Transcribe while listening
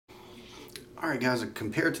Alright guys,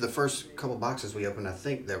 compared to the first couple boxes we opened, I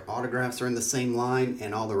think their autographs are in the same line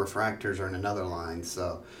and all the refractors are in another line.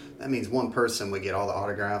 So that means one person would get all the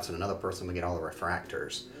autographs and another person would get all the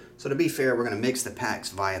refractors. So to be fair, we're going to mix the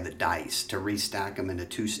packs via the dice to restack them into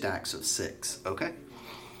 2 stacks of 6, okay?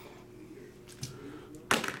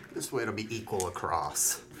 This way it'll be equal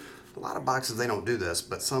across. A lot of boxes they don't do this,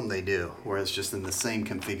 but some they do, where it's just in the same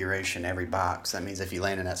configuration every box. That means if you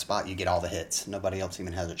land in that spot, you get all the hits. Nobody else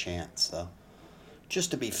even has a chance, so.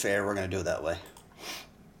 Just to be fair, we're going to do it that way.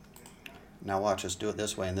 Now watch us do it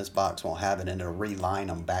this way, and this box won't have it, and it'll reline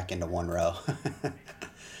them back into one row.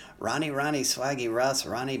 Ronnie, Swaggy, Russ,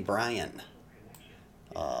 Ronnie, Brian.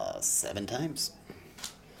 7 times.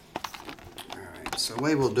 Alright, so the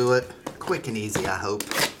way we'll do it, quick and easy, I hope.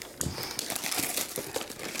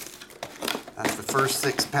 That's the first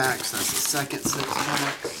 6 packs, that's the second 6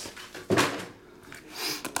 packs.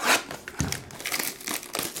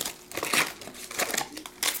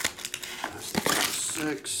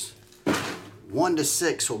 1 to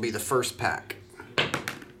 6 will be the first pack.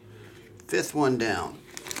 5th one down.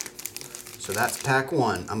 So that's pack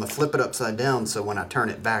 1. I'm going to flip it upside down so when I turn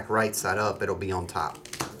it back right side up, it'll be on top.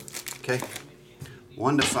 Okay?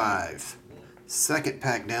 1 to 5. Second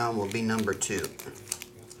pack down will be number 2.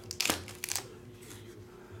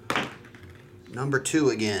 Number 2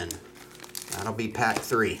 again. That'll be pack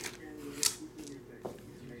 3.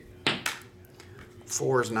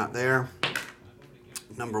 4 is not there.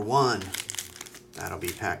 Number 1, that'll be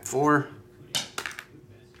pack 4.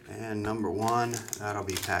 And number 1, that'll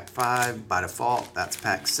be pack 5. By default, that's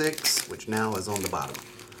pack 6, which now is on the bottom.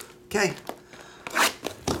 Okay.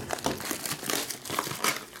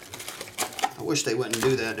 I wish they wouldn't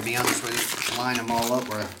do that, to be honest with you. Line them all up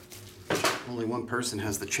where only one person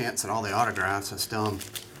has the chance at all the autographs. That's dumb.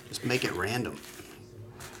 Just make it random.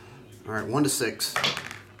 Alright, 1 to 6.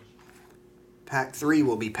 Pack 3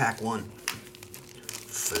 will be pack 1.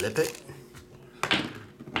 Flip it.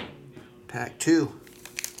 Pack 2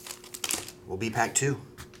 will be pack 2.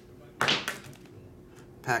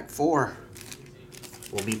 Pack 4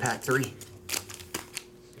 will be pack 3.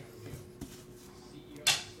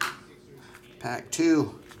 Pack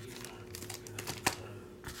 2.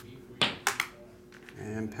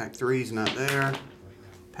 And pack 3 is not there.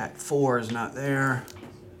 Pack 4 is not there.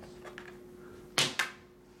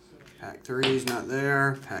 Pack 3 is not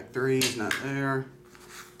there. Pack 3 is not there.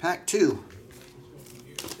 Pack 2.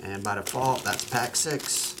 And by default, that's pack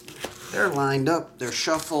 6. They're lined up, they're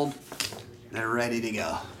shuffled, they're ready to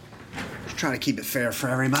go. Just try to keep it fair for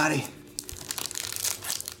everybody.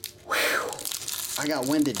 Whew. I got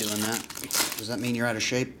winded doing that. Does that mean you're out of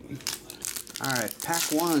shape? Alright, pack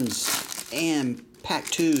 1s and pack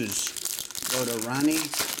 2s go to Ronnie.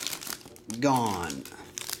 Gone.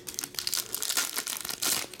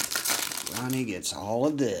 Ronnie gets all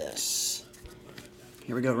of this.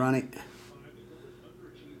 Here we go, Ronnie.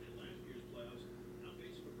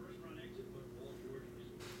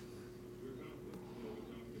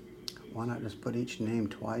 Why not just put each name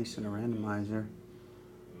twice in a randomizer?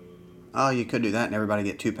 Oh, you could do that and everybody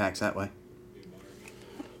get 2 packs that way.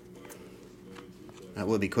 That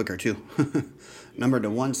would be quicker too. Number to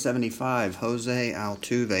 175, Jose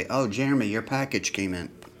Altuve. Oh, Jeremy, your package came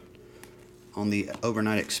in on the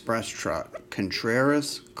overnight express truck.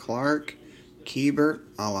 Contreras, Clark, Kiebert,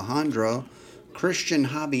 Alejandro, Christian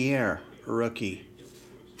Javier, rookie.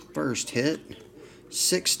 First hit.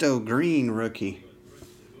 Sixto Green, rookie.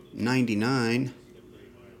 99.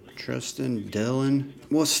 Tristan, Dylan.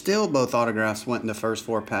 Well, still both autographs went in the first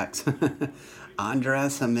 4 packs.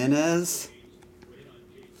 Andres Jimenez.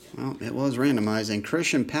 Well, it was randomizing.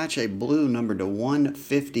 Christian Pache, blue, number to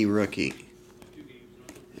 150, rookie.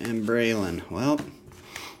 And Braylon. Well,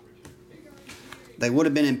 they would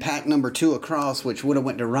have been in pack number 2 across, which would have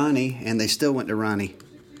went to Ronnie, and they still went to Ronnie,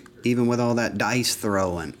 even with all that dice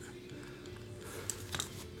throwing.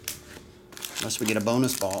 Unless we get a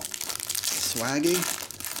bonus ball. Swaggy.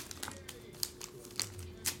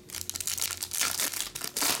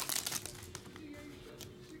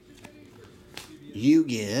 You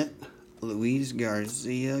get Luis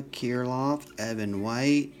Garcia, Kirilloff, Evan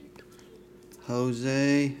White,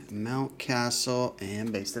 Jose, Mountcastle,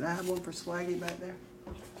 and base. Did I have one for Swaggy back there?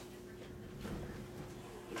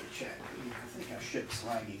 Check. I think I shipped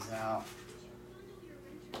Swaggy's out.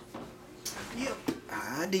 Yep,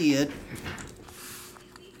 I did.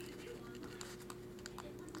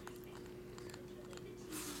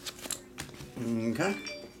 Okay.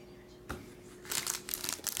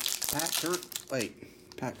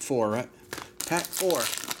 Pack 4, right? Pack 4.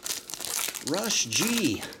 Rush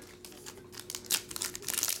G.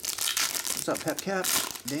 What's up, Pep Cap?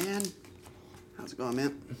 Dan? How's it going,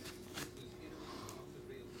 man?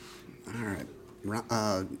 All right.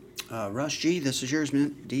 Rush G, this is yours,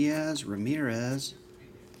 man. Diaz, Ramirez,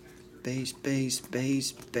 base,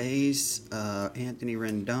 Anthony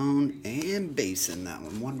Rendon, and base in that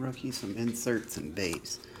one. One rookie, some inserts, and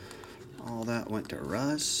base. All that went to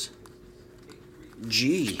Russ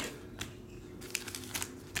G.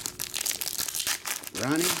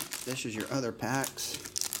 Ronnie, this is your other packs.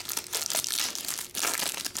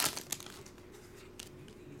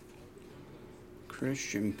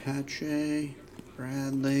 Christian Pache,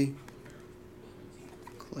 Bradley,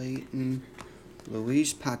 Clayton,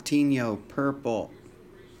 Luis Patino, purple,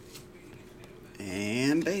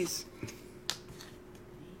 and base.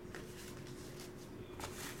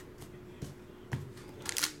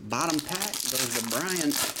 Bottom pack goes to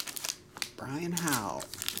Brian Howell.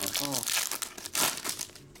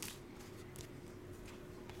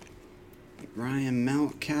 Ryan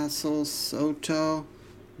Mountcastle, Soto,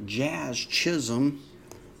 Jazz Chisholm,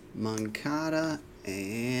 Moncada,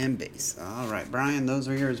 and base. All right, Brian, those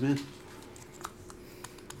are yours, man.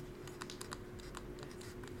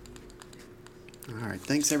 All right,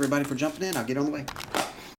 thanks everybody for jumping in. I'll get on the way.